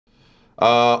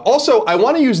Also, I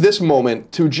want to use this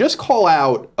moment to just call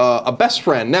out a best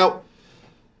friend. Now,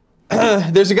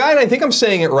 there's a guy, and I think I'm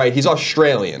saying it right. He's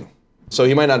Australian, so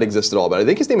he might not exist at all, but I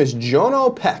think his name is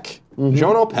Jono Peck.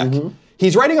 Jono Peck.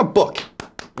 He's writing a book.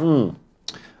 And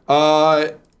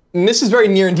this is very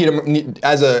near and dear to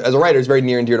as a writer, it's very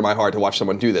near and dear to my heart to watch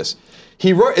someone do this.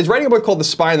 He is writing a book called The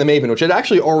Spy and the Maven, which I'd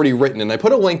actually already written, and I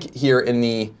put a link here in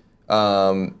the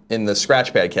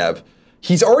Scratchpad, Kev.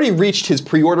 He's already reached his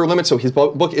pre-order limit, so his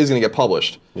book is going to get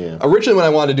published. Yeah. Originally, when I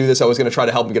wanted to do this, I was going to try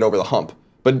to help him get over the hump.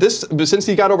 But since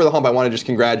he got over the hump, I want to just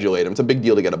congratulate him. It's a big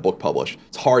deal to get a book published.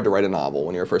 It's hard to write a novel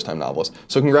when you're a first-time novelist.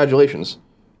 So congratulations.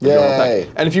 Yay.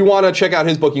 And if you want to check out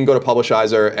his book, you can go to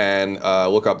Publishizer and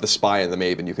look up The Spy and the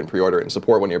Maven. You can pre-order it and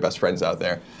support one of your best friends out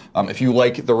there if you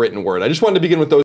like the written word. I just wanted to begin with those